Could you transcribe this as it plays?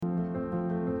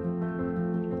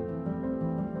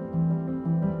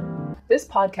This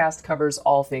podcast covers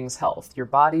all things health, your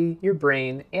body, your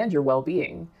brain, and your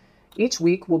well-being. Each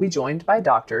week, we'll be joined by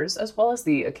doctors, as well as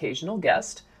the occasional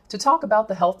guest, to talk about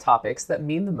the health topics that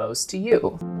mean the most to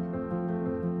you.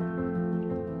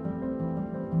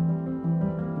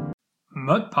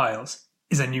 MUDPILES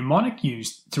is a mnemonic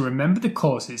used to remember the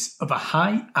causes of a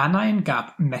high anion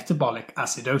gap metabolic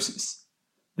acidosis.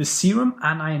 The serum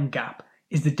anion gap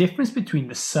is the difference between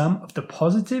the sum of the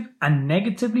positive and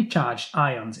negatively charged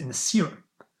ions in the serum.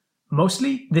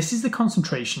 Mostly, this is the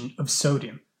concentration of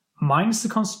sodium, minus the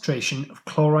concentration of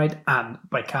chloride and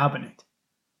bicarbonate.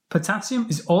 Potassium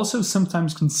is also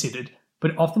sometimes considered,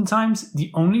 but oftentimes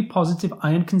the only positive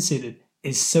ion considered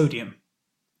is sodium.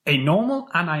 A normal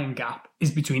anion gap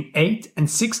is between 8 and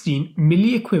 16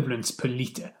 milliequivalents per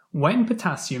litre when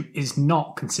potassium is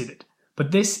not considered,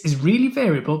 but this is really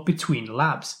variable between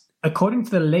labs. According to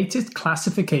the latest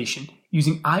classification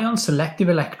using ion-selective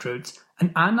electrodes,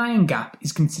 an anion gap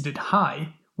is considered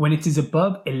high when it is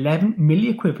above 11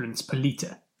 milliequivalents per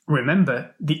litre.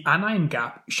 Remember, the anion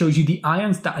gap shows you the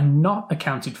ions that are not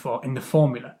accounted for in the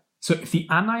formula, so if the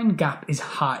anion gap is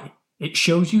high, it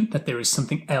shows you that there is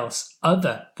something else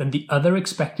other than the other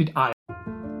expected ion.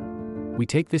 We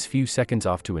take this few seconds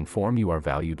off to inform you, our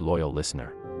valued loyal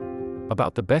listener,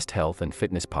 about the best health and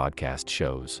fitness podcast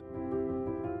shows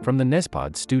from the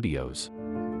Nespod studios.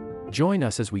 Join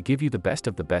us as we give you the best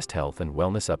of the best health and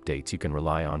wellness updates you can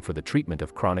rely on for the treatment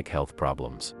of chronic health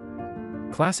problems.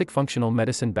 Classic functional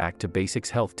medicine back to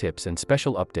basics health tips and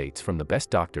special updates from the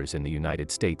best doctors in the United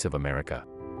States of America.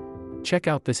 Check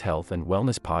out this health and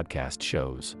wellness podcast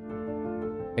shows.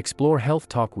 Explore Health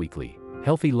Talk Weekly,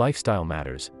 Healthy Lifestyle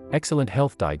Matters, Excellent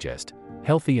Health Digest,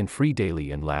 Healthy and Free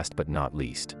Daily, and last but not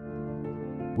least,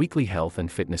 Weekly Health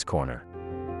and Fitness Corner.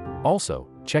 Also,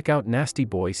 check out Nasty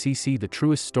Boy CC, the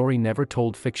truest story never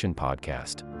told fiction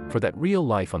podcast, for that real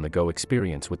life on the go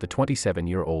experience with the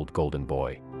 27-year-old golden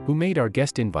boy, who made our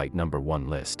guest invite #1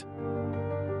 list.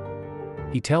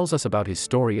 He tells us about his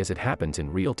story as it happens in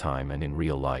real time and in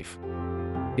real life.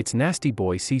 It's Nasty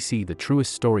Boy CC, the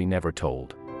truest story never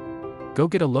told. Go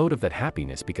get a load of that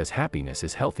happiness, because happiness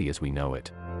is healthy as we know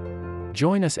it.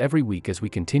 Join us every week as we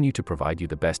continue to provide you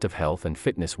the best of health and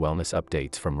fitness wellness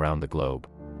updates from around the globe.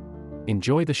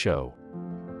 Enjoy the show.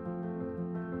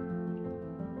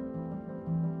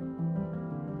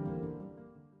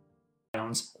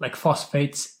 Ions like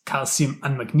phosphates, calcium,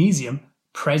 and magnesium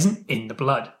present in the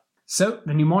blood. So,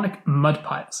 the mnemonic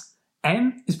MUDPILES.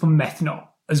 M is for methanol,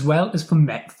 as well as for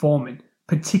metformin,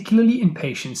 particularly in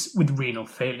patients with renal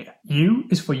failure. U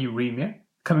is for uremia,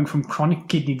 coming from chronic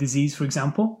kidney disease, for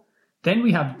example. Then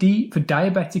we have D for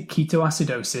diabetic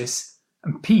ketoacidosis,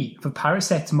 and P for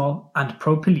paracetamol and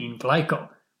propylene glycol,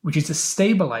 which is a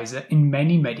stabilizer in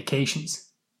many medications.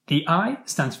 The I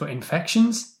stands for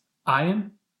infections,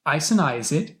 iron,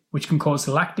 isoniazid, which can cause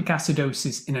lactic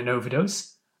acidosis in an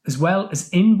overdose, as well as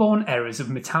inborn errors of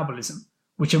metabolism,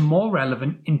 which are more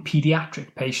relevant in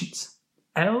pediatric patients.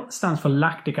 L stands for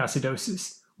lactic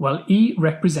acidosis, while E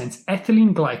represents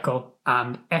ethylene glycol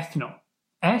and ethanol.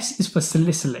 S is for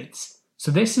salicylates,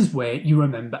 so this is where you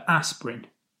remember aspirin.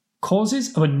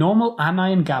 Causes of a normal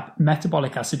anion gap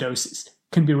metabolic acidosis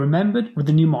can be remembered with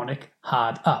the mnemonic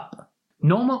hard up.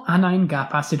 Normal anion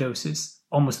gap acidosis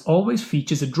almost always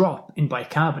features a drop in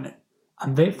bicarbonate,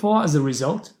 and therefore as a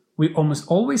result, we almost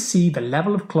always see the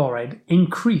level of chloride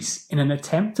increase in an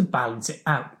attempt to balance it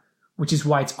out, which is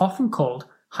why it's often called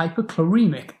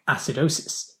hyperchloremic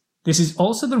acidosis. This is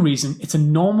also the reason it's a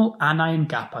normal anion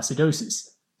gap acidosis,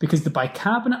 because the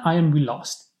bicarbonate ion we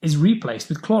lost is replaced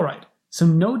with chloride, so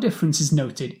no difference is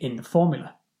noted in the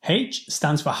formula. H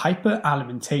stands for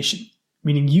hyperalimentation,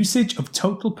 meaning usage of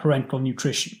total parenteral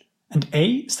nutrition, and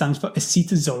A stands for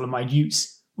acetazolamide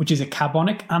use, which is a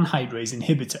carbonic anhydrase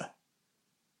inhibitor.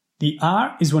 The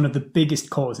R is one of the biggest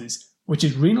causes, which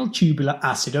is renal tubular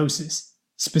acidosis,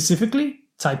 specifically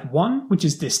type 1, which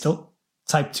is distal,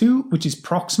 type 2, which is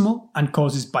proximal and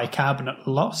causes bicarbonate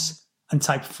loss, and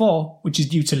type 4, which is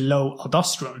due to low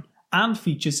aldosterone and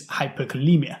features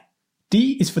hyperkalemia.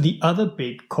 D is for the other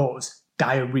big cause,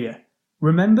 diarrhea.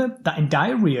 Remember that in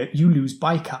diarrhea you lose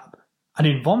bicarb, and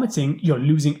in vomiting you're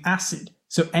losing acid,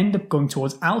 so end up going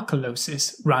towards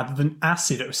alkalosis rather than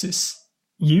acidosis.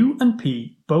 U and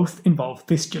P both involve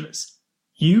fistulas.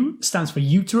 U stands for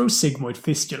uterosigmoid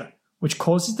fistula, which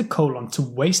causes the colon to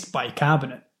waste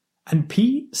bicarbonate, and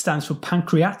P stands for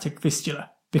pancreatic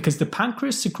fistula, because the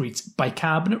pancreas secretes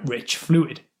bicarbonate-rich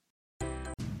fluid.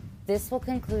 This will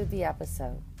conclude the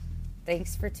episode.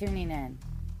 Thanks for tuning in.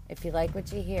 If you like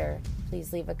what you hear,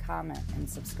 please leave a comment and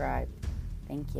subscribe. Thank you.